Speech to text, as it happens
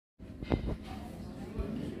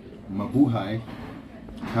mabuhay,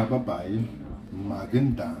 kababayan,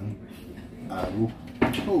 magandang araw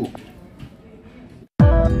po.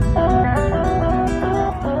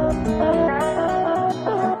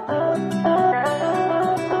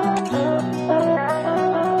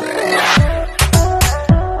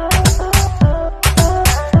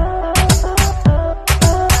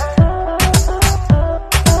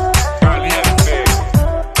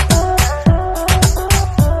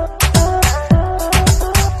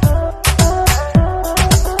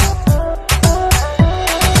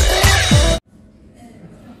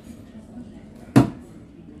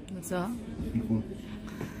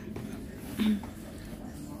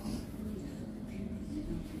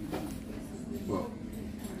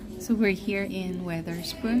 So we're here in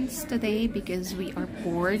Wetherspoons today because we are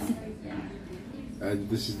bored. And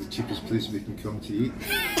this is the cheapest place we can come to eat.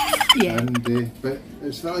 Yeah. And but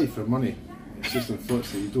it's value for money. It's just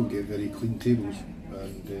unfortunate you don't get very clean tables,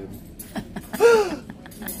 and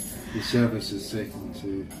the service is second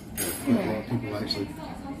to quite a lot of people actually.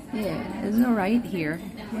 Yeah, it's alright here.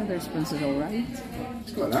 Wetherspoons is alright.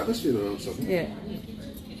 It's got an atmosphere or something. Yeah.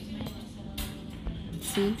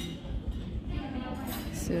 See?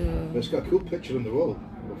 So But it's got a cool picture on the wall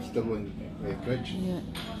of Stirling Bridge. yeah.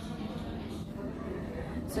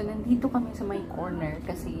 So nandito kami sa may corner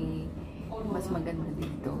kasi mas maganda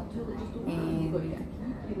dito. And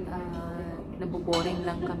naboboring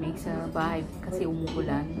lang kami sa bahay kasi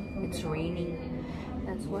umuulan. It's raining.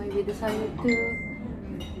 That's why we decided to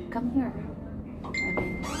come here. I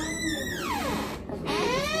mean,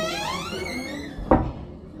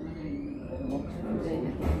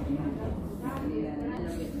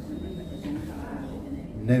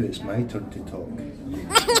 Now it's my turn to talk.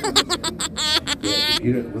 Yeah,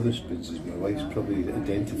 here at Wetherspoons, as my wife's probably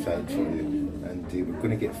identified for you, and we're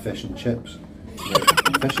going to get fish and chips. Now,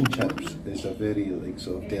 fish and chips is a very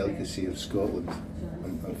sort of delicacy of Scotland,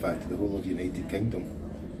 in fact the whole of the United Kingdom.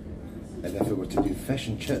 And if we were to do fish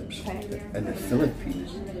and chips in the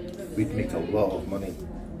Philippines, we'd make a lot of money.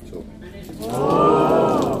 So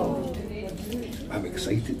I'm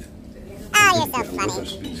excited. Oh, you're so funny.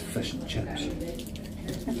 Wetherspoons fish and chips.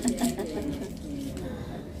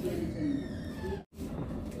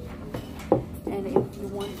 and if you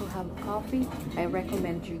want to have coffee, I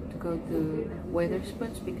recommend you to go to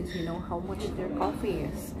Wetherspoons because you know how much their coffee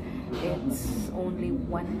is. It's only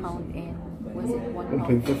 £1 and was it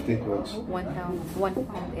 £1.50?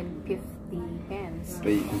 £1 and 50 pence.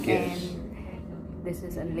 But you can get and this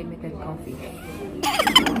is unlimited coffee.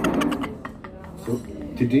 So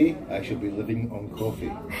today I shall be living on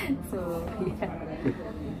coffee. So yeah,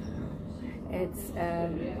 it's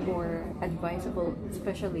more advisable,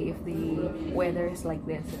 especially if the weather is like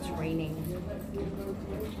this. It's raining.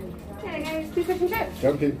 Okay, guys, pick up your chips.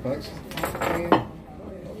 Thank you, thanks.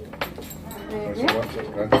 Thanks so much, that's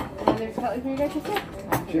grand. There's cutlery for you guys to sit.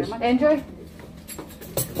 Cheers. Enjoy.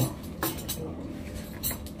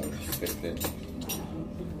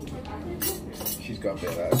 She's got a bit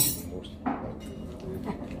of attitude than most.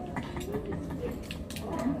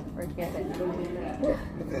 Forget it. Look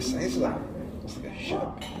at the size of that. It's like a ship.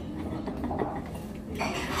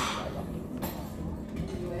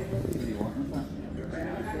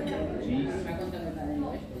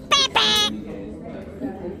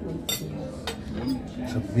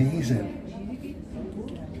 It's amazing.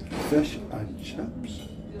 Fish and chips.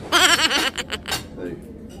 Right.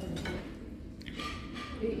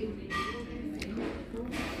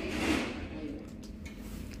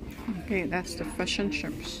 Okay, that's the fish and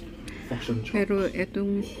chips. Fish and chips. Pero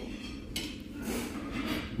itong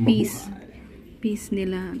piece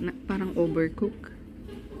nila na parang overcook.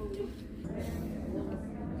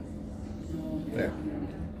 Yeah.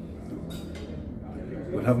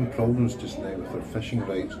 We're having problems just now with our fishing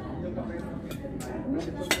rights.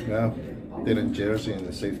 Yeah, they're in Jersey in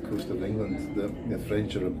the south coast of England. The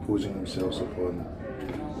French are imposing themselves upon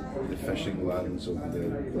the fishing lands of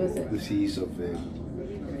the seas of the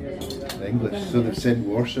English. So they've sent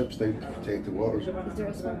warships down to protect the waters. Is there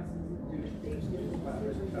a smell?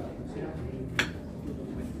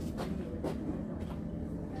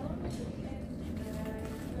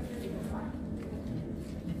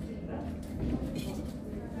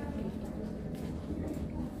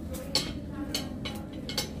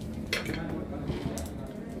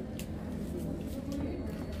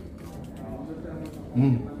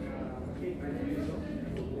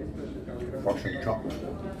 Fish and chops.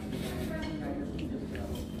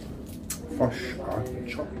 Fish and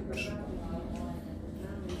chops.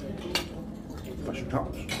 Fish and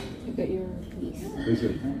chops. You got your piece. What is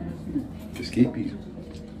it? Escapees.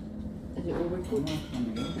 Is it overcooked?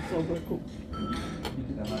 It's overcooked.